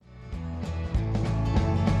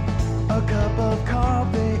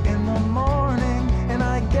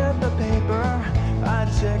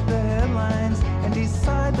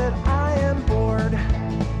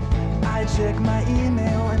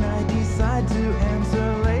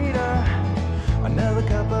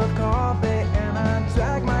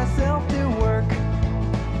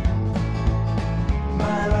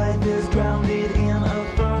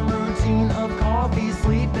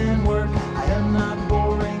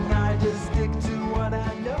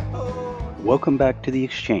Welcome back to The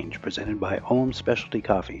Exchange, presented by Olm Specialty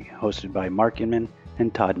Coffee, hosted by Mark Inman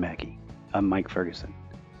and Todd Mackey. I'm Mike Ferguson.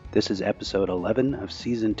 This is episode 11 of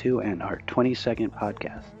season 2 and our 22nd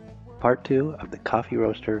podcast, part 2 of the coffee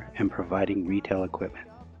roaster and providing retail equipment.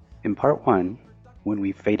 In part 1, when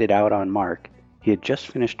we faded out on Mark, he had just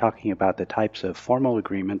finished talking about the types of formal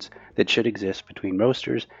agreements that should exist between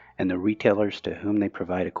roasters and the retailers to whom they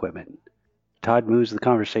provide equipment. Todd moves the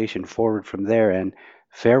conversation forward from there, and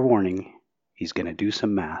fair warning, he's going to do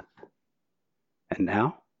some math. And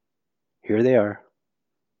now, here they are,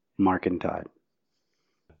 Mark and Todd.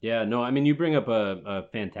 Yeah, no, I mean, you bring up a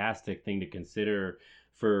fantastic thing to consider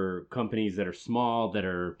for companies that are small, that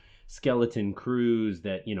are skeleton crews,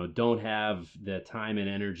 that, don't have the time and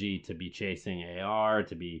energy to be chasing AR,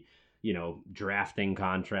 to be, drafting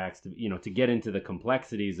contracts, to get into the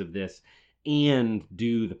complexities of this and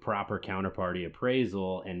do the proper counterparty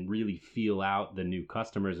appraisal and really feel out the new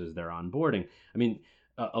customers as they're onboarding. I mean,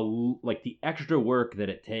 like the extra work that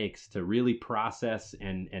it takes to really process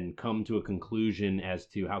and come to a conclusion as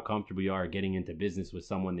to how comfortable you are getting into business with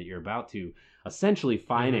someone that you're about to essentially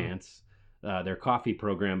finance their coffee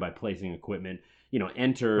program by placing equipment,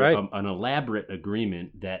 enter Right. an elaborate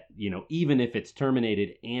agreement that, even if it's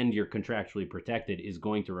terminated and you're contractually protected, is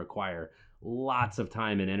going to require lots of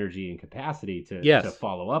time and energy and capacity to Yes.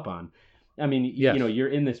 follow up on. I mean, Yes. you're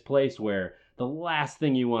in this place where the last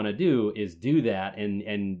thing you want to do is do that,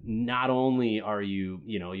 and not only are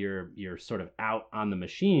you're sort of out on the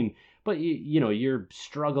machine, but you're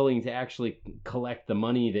struggling to actually collect the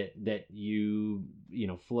money that you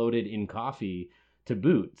floated in coffee to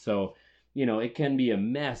boot. So it can be a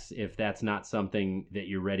mess if that's not something that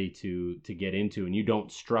you're ready to get into, and you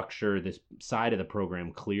don't structure this side of the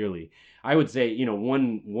program clearly. I would say,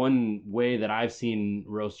 one way that I've seen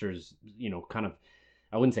roasters, kind of,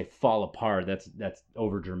 I wouldn't say fall apart. That's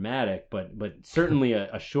over dramatic, but certainly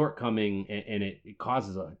a shortcoming, and it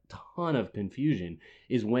causes a ton of confusion,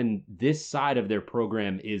 is when this side of their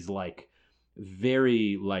program is like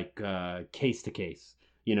very like case to case.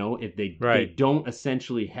 If they Right. don't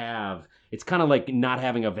essentially have, it's kind of like not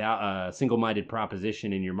having a single-minded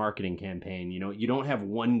proposition in your marketing campaign. You don't have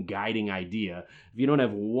one guiding idea. If you don't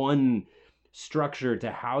have one structure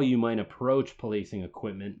to how you might approach placing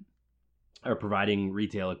equipment or providing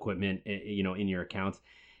retail equipment, in your accounts,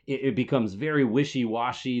 it becomes very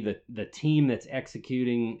wishy-washy. The team that's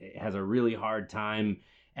executing has a really hard time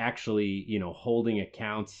actually, holding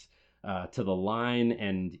accounts to the line.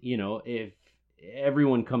 And, if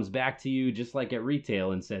everyone comes back to you just like at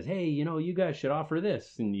retail and says, hey, you guys should offer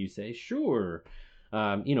this, and you say, sure.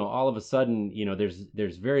 All of a sudden,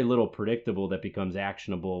 there's very little predictable that becomes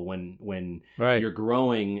actionable when Right. you're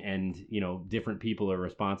growing, and different people are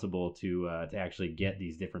responsible to actually get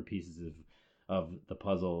these different pieces of the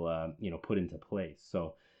puzzle put into place.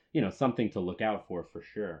 So something to look out for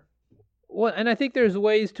sure. Well, and I think there's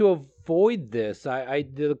ways to avoid this.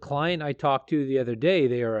 The client I talked to the other day,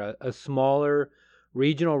 they are a smaller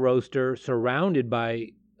regional roaster surrounded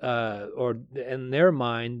by, or in their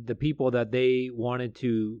mind, the people that they wanted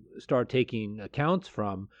to start taking accounts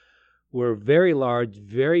from were very large,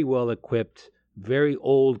 very well equipped, very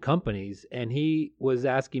old companies. And he was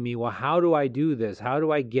asking me, well, how do I do this? How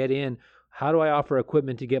do I get in? How do I offer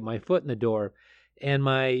equipment to get my foot in the door? And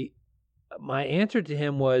my answer to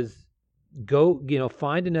him was, go,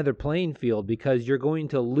 find another playing field, because you're going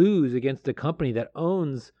to lose against a company that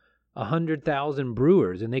owns 100,000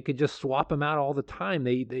 brewers, and they could just swap them out all the time.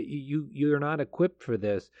 You're not equipped for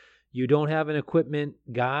this. You don't have an equipment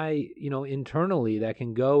guy, internally that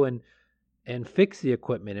can go and fix the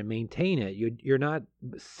equipment and maintain it. You're not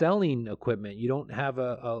selling equipment. You don't have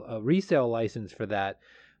a resale license for that.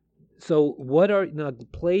 So what are,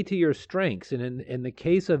 play to your strengths. And in the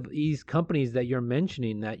case of these companies that you're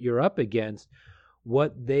mentioning that you're up against,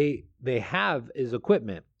 what they have is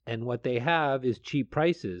equipment, and what they have is cheap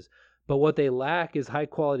prices, but what they lack is high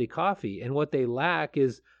quality coffee, and what they lack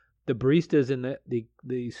is the baristas in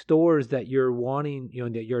the stores that you're wanting,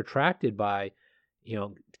 that you're attracted by,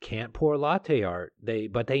 can't pour latte art.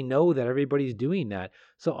 But they know that everybody's doing that.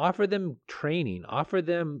 So offer them training, offer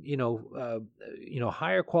them,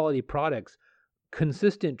 higher quality products,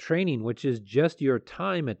 consistent training, which is just your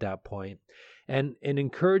time at that point, and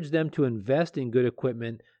encourage them to invest in good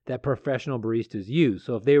equipment that professional baristas use.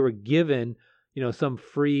 So if they were given, some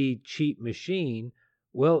free cheap machine,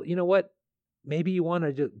 well, you know what? Maybe you want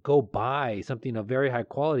to just go buy something of very high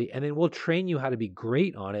quality, and then we'll train you how to be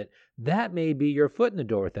great on it. That may be your foot in the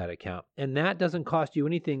door with that account. And that doesn't cost you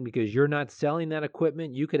anything, because you're not selling that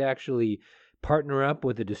equipment. You could actually partner up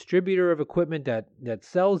with a distributor of equipment that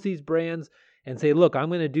sells these brands, and say, look, I'm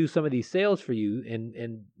going to do some of these sales for you,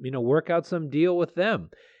 and work out some deal with them.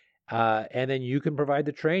 And then you can provide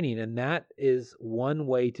the training, and that is one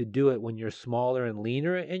way to do it when you're smaller and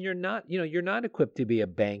leaner, and you're not equipped to be a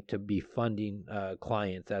bank to be funding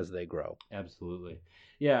clients as they grow. Absolutely.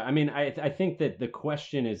 Yeah, I mean, I think that the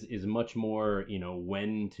question is much more,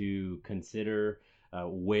 when to consider,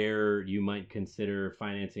 where you might consider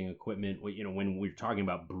financing equipment. When we're talking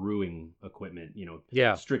about brewing equipment,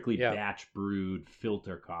 strictly batch brewed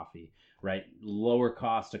filter coffee, right? Lower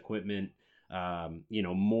cost equipment.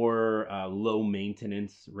 More low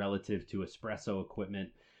maintenance relative to espresso equipment.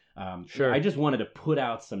 Sure. I just wanted to put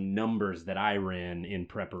out some numbers that I ran in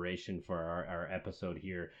preparation for our episode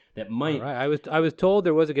here that might. All right. I was told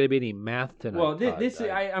there wasn't going to be any math tonight. Well,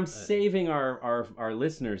 I'm saving our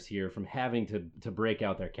listeners here from having to break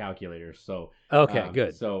out their calculators. So okay,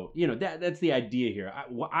 good. So that's the idea here.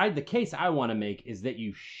 The case I want to make is that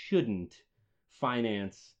you shouldn't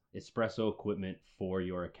finance espresso equipment for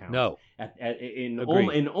your account. No.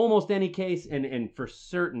 In almost any case, and for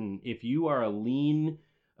certain, if you are a lean,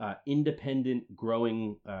 independent,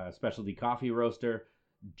 growing specialty coffee roaster,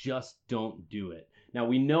 just don't do it. Now,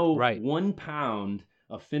 we know 1 pound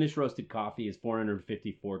of finished roasted coffee is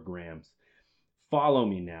 454 grams. Follow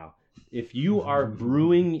me now. If you are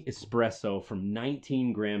brewing espresso from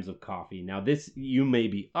 19 grams of coffee, now you may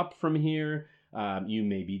be up from here, you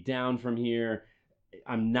may be down from here.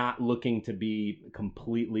 I'm not looking to be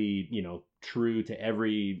completely, true to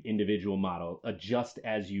every individual model. Adjust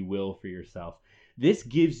as you will for yourself. This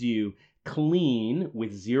gives you clean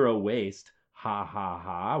with zero waste,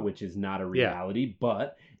 which is not a reality.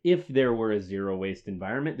 But if there were a zero waste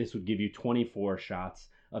environment, this would give you 24 shots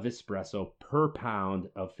of espresso per pound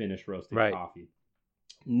of finished roasted coffee.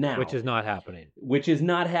 Now, which is not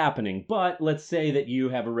happening. But let's say that you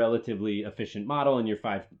have a relatively efficient model and you're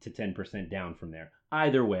 5 to 10% down from there.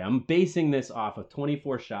 Either way, I'm basing this off of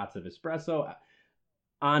 24 shots of espresso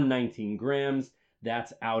on 19 grams.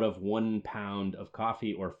 That's out of 1 pound of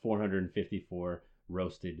coffee, or 454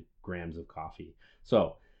 roasted grams of coffee.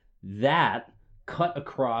 So that cut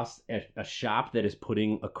across a shop that is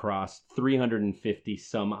putting across 350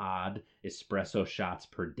 some odd espresso shots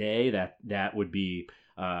per day. That would be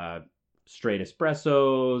straight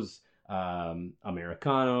espressos,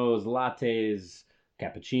 Americanos, lattes,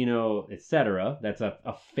 cappuccino, etc. That's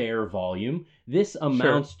a fair volume. This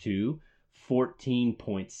amounts to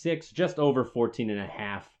 14.6, just over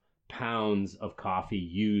 14.5 pounds of coffee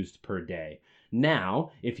used per day.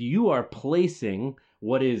 Now, if you are placing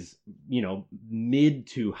what is, mid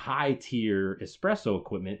to high tier espresso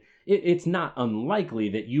equipment, it's not unlikely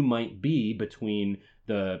that you might be between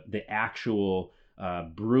the actual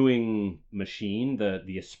brewing machine,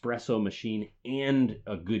 the espresso machine, and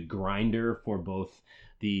a good grinder for both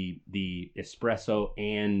the espresso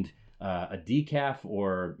and a decaf,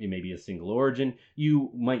 or maybe a single origin. You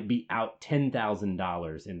might be out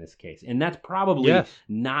 $10,000 in this case. And that's probably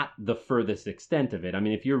not the furthest extent of it. I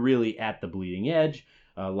mean, if you're really at the bleeding edge,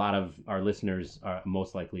 a lot of our listeners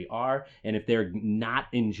most likely are. And if they're not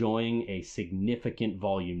enjoying a significant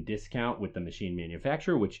volume discount with the machine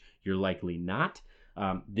manufacturer, which you're likely not,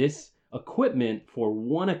 this equipment for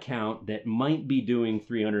one account that might be doing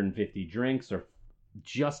 350 drinks or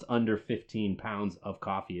just under 15 pounds of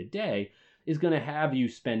coffee a day is going to have you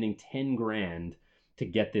spending 10 grand to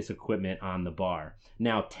get this equipment on the bar.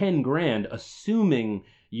 Now, 10 grand, assuming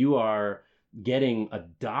you are getting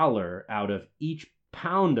 $1 out of each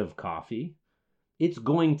pound of coffee, it's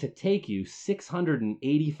going to take you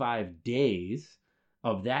 685 days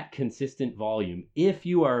of that consistent volume if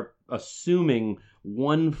you are assuming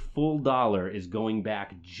 $1 full is going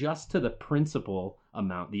back just to the principal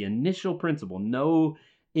amount, the initial principal, no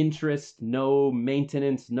interest, no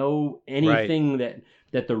maintenance, no anything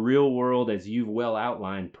that the real world, as you've well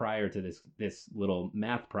outlined prior to this little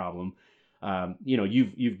math problem,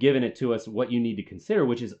 you've given it to us what you need to consider,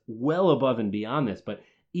 which is well above and beyond this. But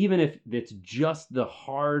even if it's just the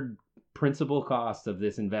hard principal cost of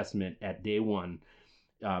this investment at day one,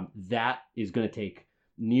 that is going to take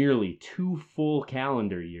nearly 2 full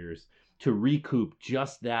calendar years to recoup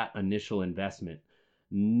just that initial investment.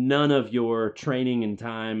 None of your training and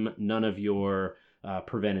time, none of your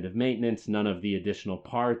preventative maintenance, none of the additional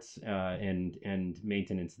parts and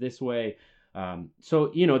maintenance this way.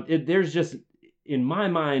 So there's just, in my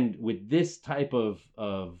mind, with this type of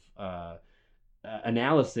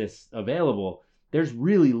analysis available, there's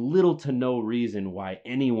really little to no reason why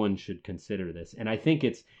anyone should consider this. And I think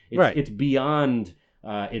it's beyond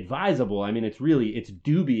advisable. I mean, it's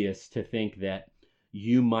dubious to think that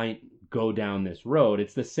you might go down this road.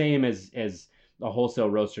 It's the same as a wholesale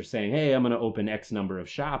roaster saying, hey, I'm going to open X number of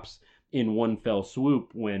shops in one fell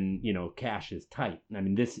swoop when, cash is tight. I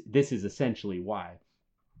mean, this is essentially why.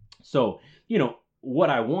 So,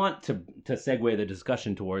 what I want to segue the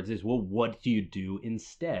discussion towards is, well, what do you do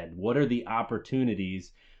instead? What are the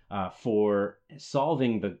opportunities for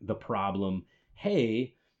solving the problem?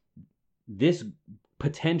 Hey, this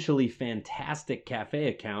potentially fantastic cafe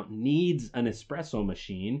account needs an espresso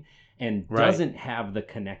machine and doesn't have the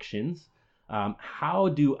connections. How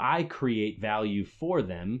do I create value for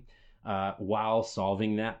them while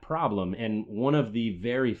solving that problem? And one of the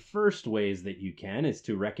very first ways that you can is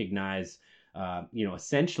to recognize,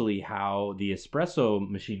 essentially how the espresso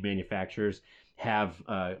machine manufacturers have,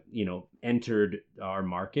 entered our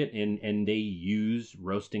market, and they use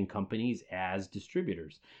roasting companies as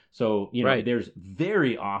distributors. So, there's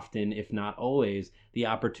very often, if not always, the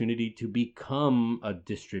opportunity to become a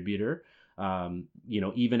distributor,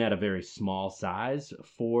 even at a very small size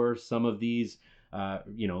for some of these,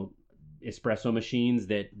 espresso machines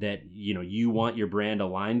that you want your brand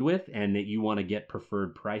aligned with and that you want to get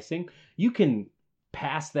preferred pricing. You can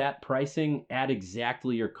pass that pricing at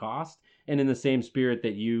exactly your cost, and in the same spirit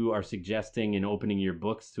that you are suggesting in opening your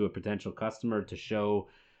books to a potential customer to show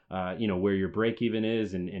where your break even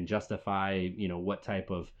is and justify what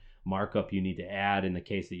type of markup you need to add in the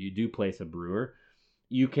case that you do place a brewer.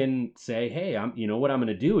 You can say, hey, what I'm going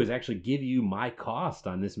to do is actually give you my cost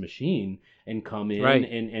on this machine and come in,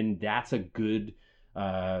 and that's a good,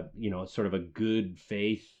 sort of a good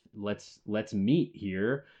faith. Let's meet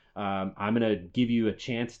here. I'm going to give you a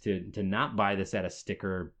chance to not buy this at a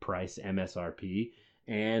sticker price MSRP,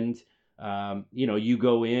 and you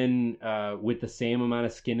go in with the same amount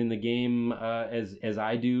of skin in the game as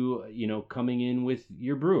I do, coming in with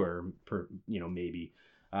your brewer, maybe.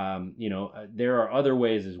 There are other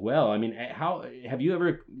ways as well. I mean, how have you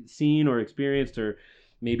ever seen or experienced, or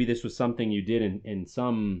maybe this was something you did in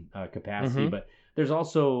some capacity, but there's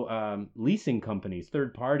also leasing companies,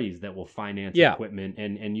 third parties that will finance equipment,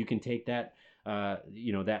 and you can take that,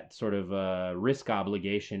 that sort of risk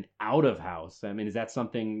obligation out of house. I mean, is that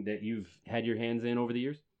something that you've had your hands in over the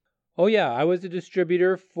years? Oh, yeah. I was a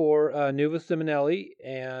distributor for Nuvo Simonelli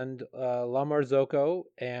and La Marzocco,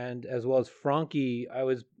 and as well as Franchi. I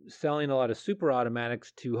was selling a lot of super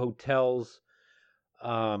automatics to hotels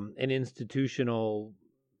and institutional,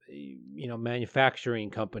 manufacturing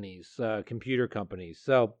companies, computer companies.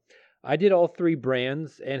 So I did all three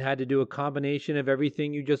brands and had to do a combination of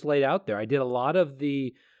everything you just laid out there. I did a lot of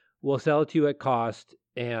we'll sell it to you at cost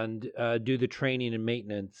and do the training and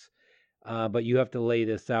maintenance. But you have to lay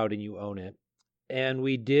this out and you own it. And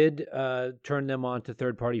we did turn them on to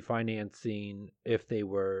third-party financing if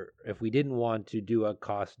we didn't want to do a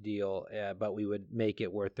cost deal, but we would make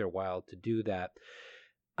it worth their while to do that.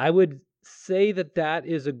 I would say that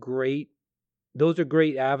those are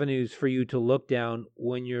great avenues for you to look down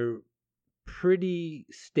when you're pretty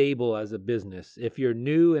stable as a business. If you're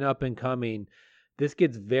new and up and coming, this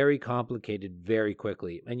gets very complicated very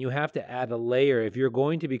quickly, and you have to add a layer. If you're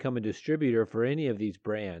going to become a distributor for any of these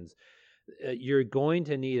brands, you're going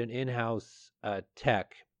to need an in-house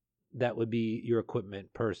tech that would be your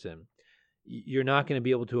equipment person. You're not going to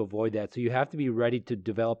be able to avoid that, so you have to be ready to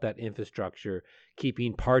develop that infrastructure,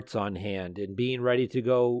 keeping parts on hand and being ready to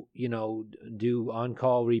go, do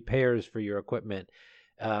on-call repairs for your equipment.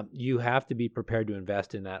 You have to be prepared to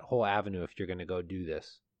invest in that whole avenue if you're going to go do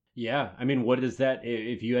this. Yeah, I mean, what is that?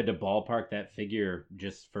 If you had to ballpark that figure,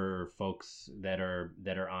 just for folks that are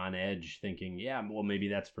on edge, thinking, yeah, well, maybe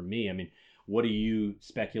that's for me. I mean, what do you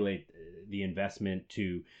speculate the investment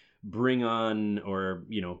to bring on, or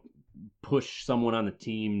push someone on the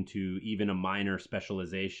team to even a minor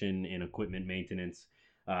specialization in equipment maintenance,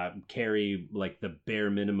 carry like the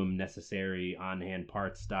bare minimum necessary on-hand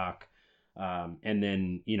part stock? And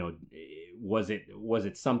then, was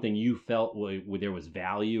it something you felt there was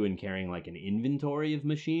value in carrying like an inventory of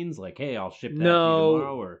machines? Like, hey, I'll ship that to you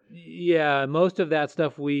tomorrow, or? Yeah, most of that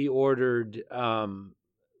stuff we ordered, per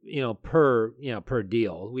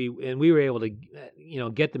deal. We were able to,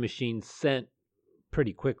 get the machines sent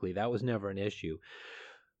pretty quickly. That was never an issue.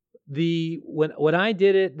 When I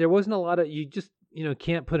did it, there wasn't a lot of, you just,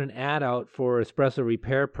 can't put an ad out for espresso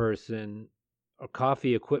repair person or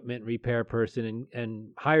coffee equipment repair person and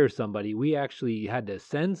hire somebody. We actually had to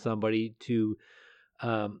send somebody to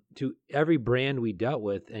every brand we dealt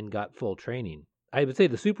with and got full training. I would say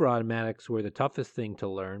the super automatics were the toughest thing to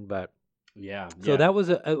learn, but so that was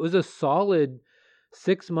it was a solid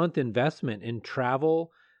 6-month investment in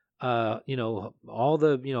travel, all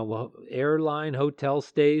the, airline hotel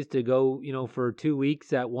stays to go, for 2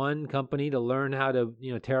 weeks at one company to learn how to,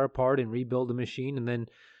 tear apart and rebuild a machine, and then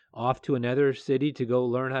off to another city to go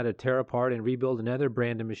learn how to tear apart and rebuild another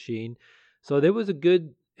brand of machine. So there was a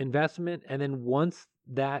good investment. And then once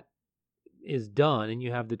that is done and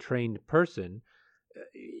you have the trained person,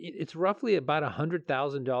 it's roughly about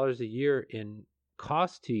 $100,000 a year in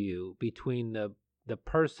cost to you between the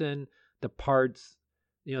person, the parts,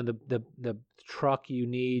 the truck you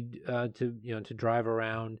need to drive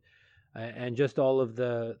around, and just all of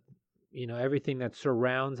the everything that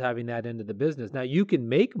surrounds having that end of the business. Now you can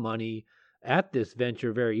make money at this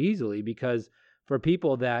venture very easily, because for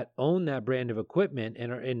people that own that brand of equipment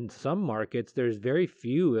and are in some markets, there's very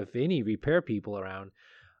few, if any, repair people around.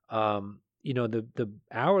 The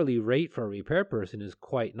hourly rate for a repair person is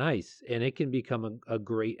quite nice, and it can become a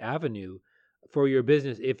great avenue for your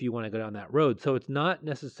business if you want to go down that road. So it's not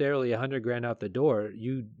necessarily $100,000 out the door.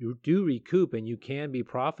 You do recoup, and you can be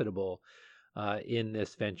profitable in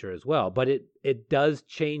this venture as well. But it does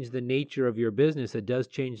change the nature of your business. It does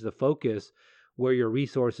change the focus where your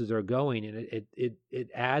resources are going, and it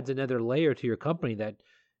adds another layer to your company that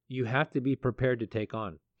you have to be prepared to take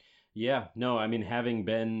on. Yeah, no, I mean, having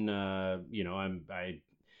been, I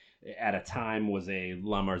at a time was a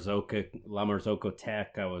La Marzocco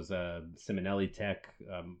tech. I was a Simonelli tech.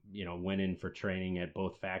 Went in for training at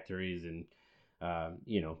both factories, and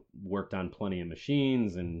worked on plenty of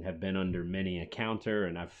machines, and have been under many a counter,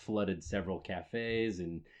 and I've flooded several cafes,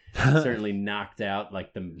 and certainly knocked out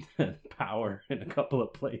like the power in a couple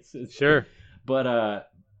of places. Sure. But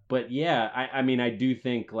yeah, I mean, I do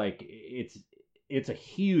think like it's a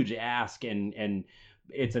huge ask, and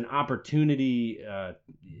it's an opportunity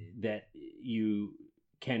that you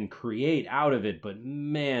can create out of it, but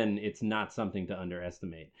man, it's not something to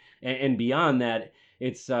underestimate. And beyond that,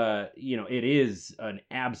 it's it is an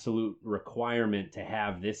absolute requirement to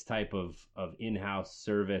have this type of in-house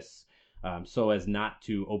service, so as not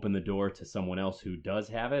to open the door to someone else who does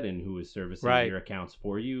have it and who is servicing your accounts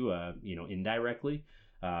for you, indirectly.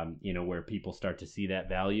 Where people start to see that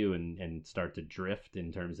value and start to drift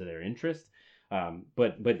in terms of their interest.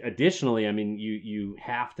 But additionally, I mean, you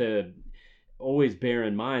have to always bear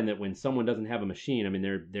in mind that when someone doesn't have a machine, I mean,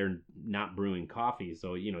 they're not brewing coffee.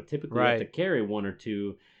 So, typically you have to carry one or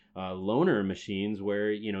two loaner machines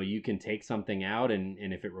where, you can take something out,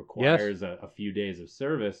 and if it requires a few days of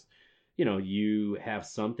service, you have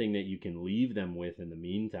something that you can leave them with in the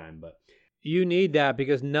meantime. But you need that,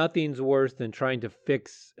 because nothing's worse than trying to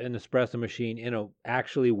fix an espresso machine in a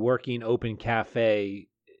actually working open cafe.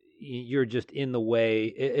 You're just in the way.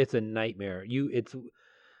 It's a nightmare. It's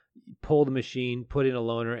pull the machine, put in a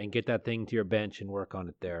loaner, and get that thing to your bench and work on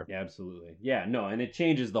it there. Yeah, absolutely. Yeah, no, and it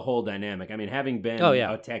changes the whole dynamic. I mean, having been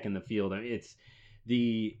a tech in the field, it's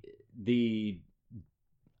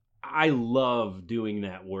I love doing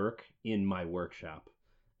that work in my workshop,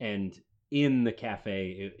 and in the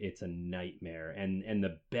cafe, it's a nightmare. And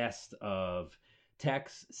the best of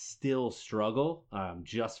techs still struggle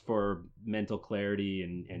just for mental clarity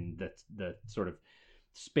and the sort of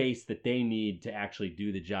space that they need to actually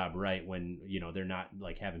do the job right, when they're not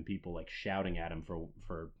like having people like shouting at them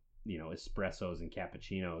for espressos and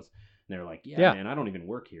cappuccinos, and they're like, yeah man, I don't even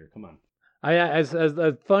work here, come on. As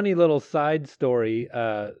a funny little side story,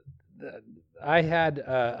 I had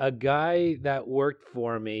a guy that worked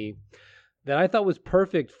for me that I thought was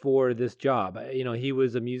perfect for this job. He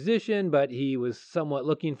was a musician, but he was somewhat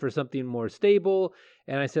looking for something more stable.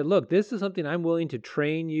 And I said, look, this is something I'm willing to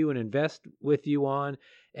train you and invest with you on.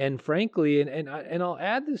 And frankly, and I'll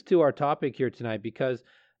add this to our topic here tonight, because,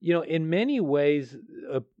 in many ways,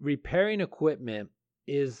 repairing equipment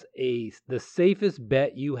is the safest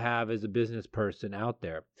bet you have as a business person out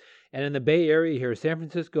there. And in the Bay Area here, San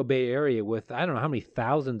Francisco Bay Area, with I don't know how many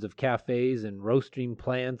thousands of cafes and roasting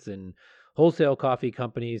plants and wholesale coffee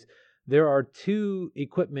companies, there are 2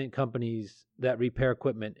 equipment companies that repair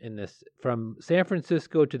equipment in this, from San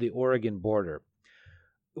Francisco to the Oregon border,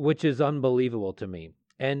 which is unbelievable to me.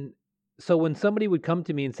 And so when somebody would come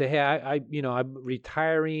to me and say, hey, I'm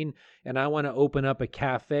retiring and I want to open up a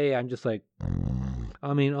cafe, I'm just like,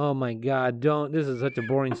 I mean, oh my God, this is such a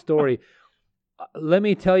boring story. Let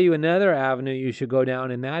me tell you another avenue you should go down,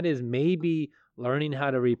 and that is maybe learning how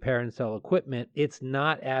to repair and sell equipment. It's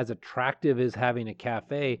not as attractive as having a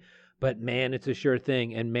cafe, but man, it's a sure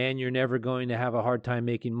thing. And man, you're never going to have a hard time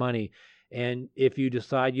making money. And if you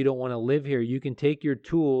decide you don't want to live here, you can take your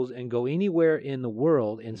tools and go anywhere in the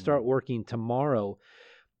world and start working tomorrow.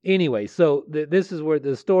 Anyway, so this is where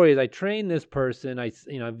the story is. I trained this person. I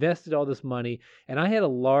invested all this money, and I had a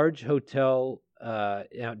large hotel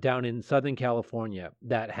down in Southern California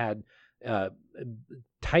that had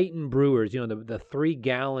Titan brewers, the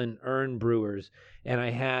 3-gallon urn brewers, and I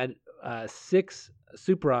had 6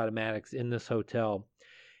 super automatics in this hotel,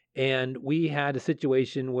 and we had a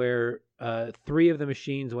situation where 3 of the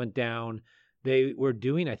machines went down. They were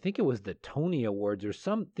doing, I think it was the Tony Awards or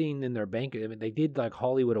something in their banquet. I mean, they did like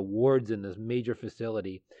Hollywood Awards in this major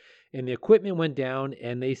facility, and the equipment went down,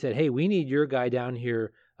 and they said, "Hey, we need your guy down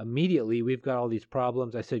here immediately. We've got all these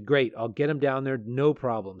problems." I said, "Great, I'll get him down there, no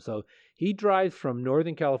problem." So he drives from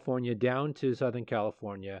Northern California down to Southern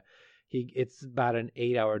California. It's about an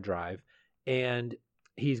 8-hour drive, and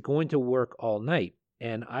he's going to work all night.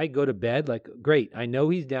 And I go to bed like, great, I know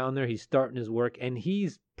he's down there, he's starting his work, and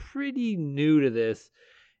he's pretty new to this,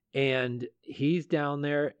 and he's down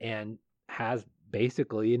there and has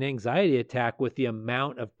basically an anxiety attack with the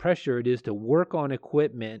amount of pressure it is to work on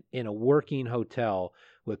equipment in a working hotel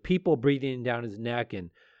with people breathing down his neck, and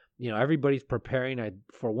everybody's preparing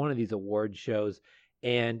for one of these award shows.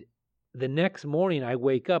 And the next morning I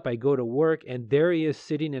wake up, I go to work, and there he is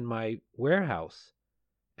sitting in my warehouse.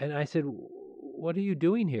 And I said, "What are you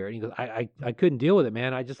doing here?" And he goes, I couldn't deal with it,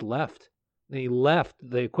 man. I just left. And he left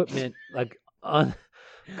the equipment like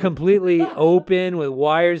completely open with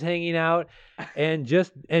wires hanging out, and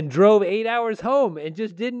drove 8 hours home, and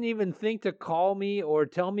just didn't even think to call me or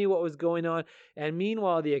tell me what was going on. And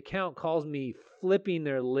meanwhile, the account calls me flipping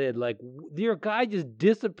their lid like, "Your guy just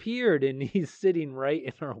disappeared," and he's sitting right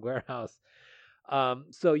in our warehouse.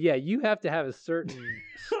 So yeah, you have to have a certain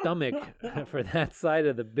stomach for that side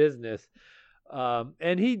of the business.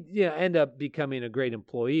 And he end up becoming a great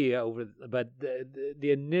employee but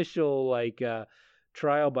the initial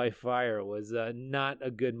trial by fire was not a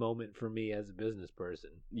good moment for me as a business person.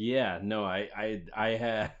 Yeah, no, I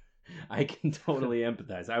can totally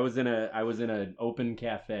empathize. I was in an open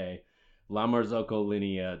cafe, La Marzocco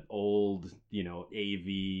Linea, old,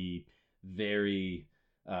 AV, very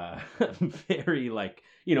very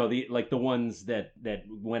the ones that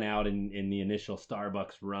went out in the initial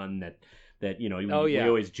Starbucks run that we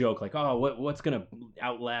always joke like, oh, what's gonna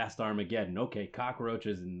outlast Armageddon? Okay,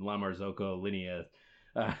 cockroaches and La Marzocco Linea.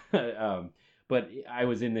 But I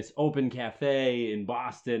was in this open cafe in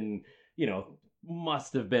Boston,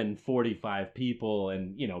 must have been 45 people,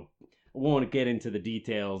 and won't get into the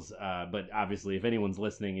details, but obviously if anyone's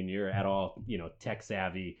listening and you're at all tech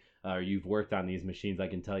savvy, or you've worked on these machines, I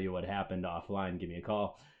can tell you what happened offline. Give me a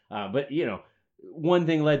call. But one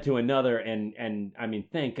thing led to another, and I mean,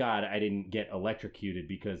 thank God I didn't get electrocuted,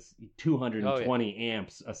 because 220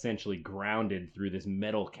 amps essentially grounded through this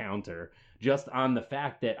metal counter just on the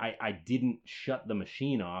fact that I didn't shut the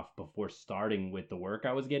machine off before starting with the work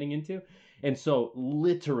I was getting into. And so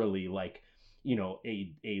literally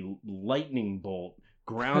a lightning bolt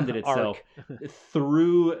grounded itself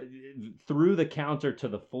through the counter to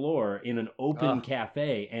the floor in an open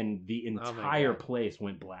cafe, and the entire place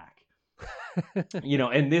went black.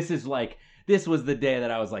 And this was the day that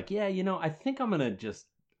I was like, yeah, I think I'm gonna do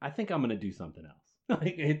something else.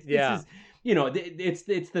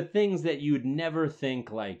 It's the things that you would never think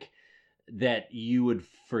that you would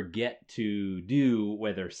forget to do,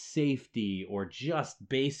 whether safety or just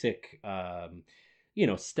basic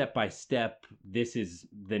step by step, this is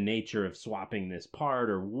the nature of swapping this part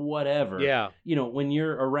or whatever. Yeah. When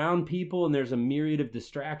you're around people and there's a myriad of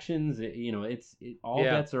distractions, all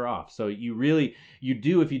bets are off. So if you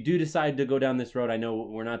do decide to go down this road, I know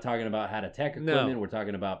we're not talking about how to tech equipment. We're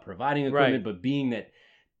talking about providing equipment, but being that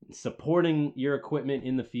supporting your equipment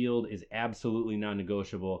in the field is absolutely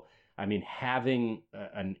non-negotiable. I mean, having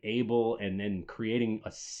an able and then creating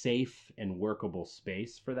a safe and workable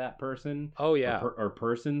space for that person, or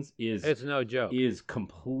persons it's no joke, is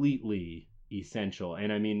completely essential.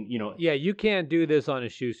 And I mean, you can't do this on a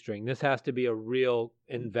shoestring. This has to be a real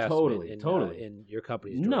investment in your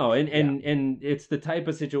company's direction. No, and it's the type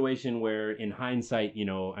of situation where, in hindsight,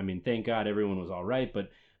 I mean, thank God everyone was all right, but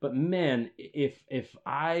man, if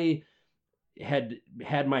I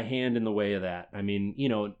had my hand in the way of that, I mean,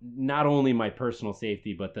 not only my personal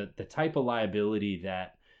safety, but the type of liability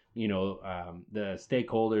that the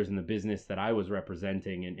stakeholders in the business that I was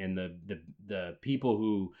representing, and the people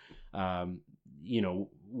who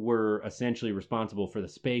were essentially responsible for the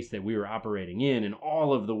space that we were operating in, and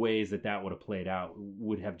all of the ways that would have played out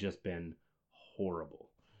would have just been horrible.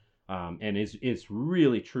 And it's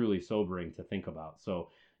really truly sobering to think about. So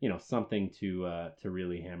something to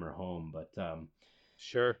really hammer home. But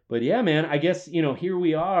sure. But yeah, man, I guess here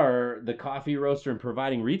we are, the coffee roaster and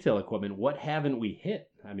providing retail equipment. What haven't we hit?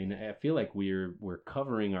 I mean, I feel like we're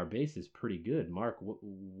covering our bases pretty good. Mark,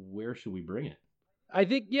 where should we bring it? I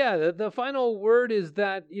think, yeah, the final word is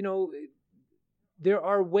that, there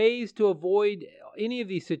are ways to avoid any of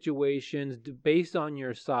these situations based on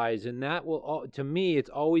your size, and that will, to me, it's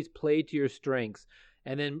always play to your strengths,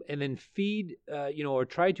 and then feed, or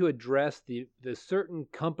try to address the certain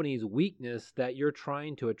company's weakness that you're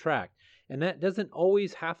trying to attract, and that doesn't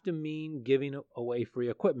always have to mean giving away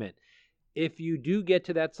free equipment. If you do get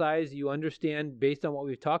to that size, you understand based on what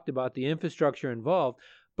we've talked about the infrastructure involved.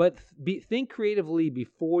 But think creatively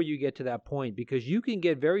before you get to that point, because you can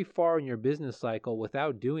get very far in your business cycle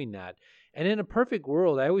without doing that. And in a perfect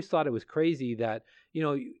world, I always thought it was crazy that,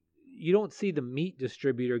 you don't see the meat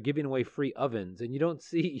distributor giving away free ovens, and you don't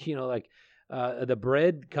see, the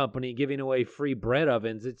bread company giving away free bread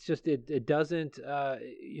ovens. It's just, it doesn't,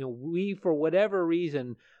 we, for whatever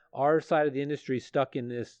reason, our side of the industry is stuck in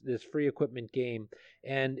this free equipment game.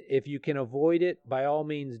 And if you can avoid it, by all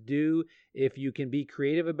means do. If you can be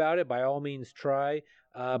creative about it, by all means try.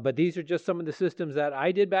 But these are just some of the systems that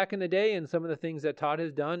I did back in the day, and some of the things that Todd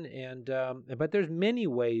has done. And but there's many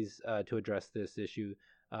ways to address this issue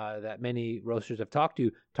that many roasters have talked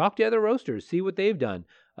to. Talk to other roasters, see what they've done.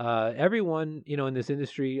 Everyone, in this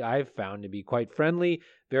industry, I've found to be quite friendly,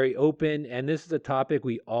 very open, and this is a topic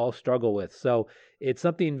we all struggle with. So it's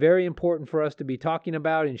something very important for us to be talking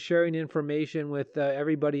about and sharing information with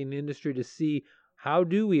everybody in the industry to see how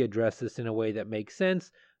do we address this in a way that makes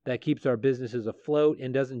sense, that keeps our businesses afloat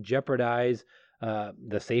and doesn't jeopardize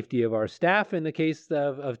the safety of our staff in the case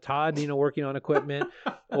of Todd, working on equipment,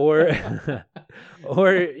 or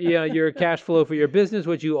your cash flow for your business,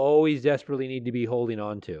 which you always desperately need to be holding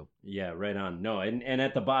on to. Yeah, right on. No, and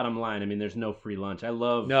at the bottom line, I mean, there's no free lunch. I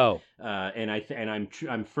love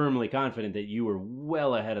I'm firmly confident that you were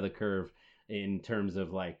well ahead of the curve in terms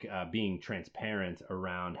of being transparent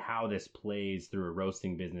around how this plays through a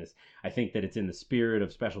roasting business. I think that it's in the spirit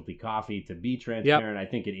of specialty coffee to be transparent. Yep.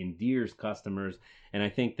 I think it endears customers, and I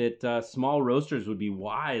think that small roasters would be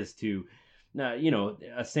wise to,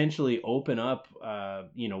 essentially open up,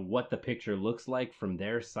 what the picture looks like from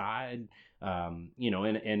their side, and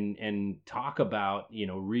talk about,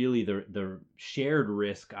 really the shared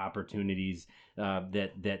risk opportunities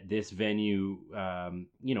that this venue,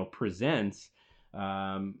 presents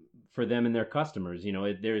for them and their customers.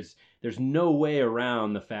 There's no way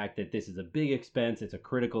around the fact that this is a big expense. It's a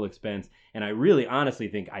critical expense. And I really honestly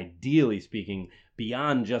think, ideally speaking,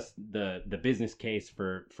 beyond just the business case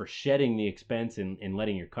for shedding the expense and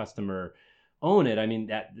letting your customer own it, I mean,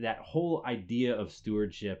 that whole idea of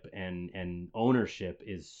stewardship and ownership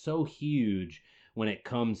is so huge when it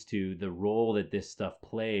comes to the role that this stuff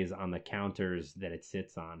plays on the counters that it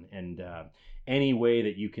sits on. And any way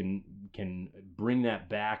that you can bring that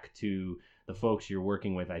back to the folks you're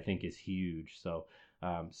working with, I think is huge. So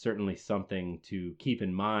certainly something to keep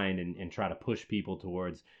in mind and try to push people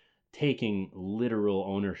towards taking literal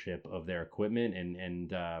ownership of their equipment.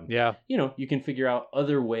 And you can figure out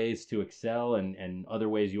other ways to excel and other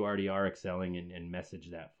ways you already are excelling and message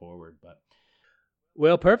that forward. But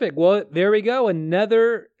well, perfect. Well, there we go.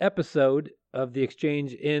 Another episode of The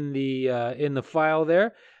Exchange in the file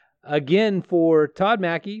there. Again, for Todd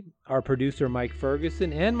Mackey, our producer Mike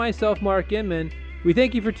Ferguson, and myself, Mark Inman, we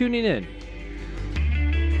thank you for tuning in.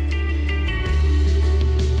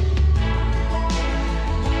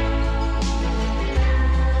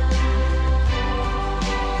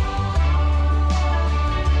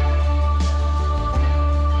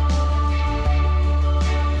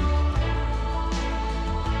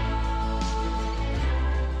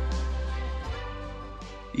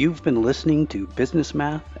 You've been listening to Business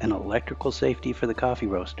Math and Electrical Safety for the Coffee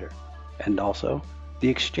Roaster, and also The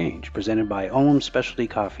Exchange, presented by Ohm Specialty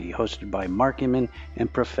Coffee, hosted by Mark Inman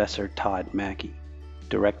and Professor Todd Mackey,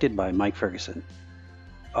 directed by Mike Ferguson.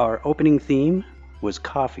 Our opening theme was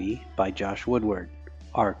Coffee by Josh Woodward.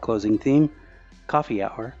 Our closing theme, Coffee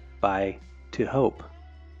Hour by To Hope.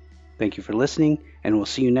 Thank you for listening, and we'll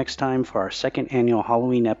see you next time for our second annual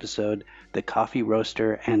Halloween episode, The Coffee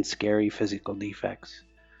Roaster and Scary Physical Defects.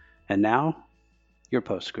 And now, your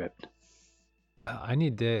postscript. I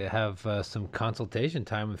need to have some consultation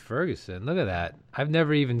time with Ferguson. Look at that. I've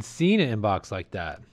never even seen an inbox like that.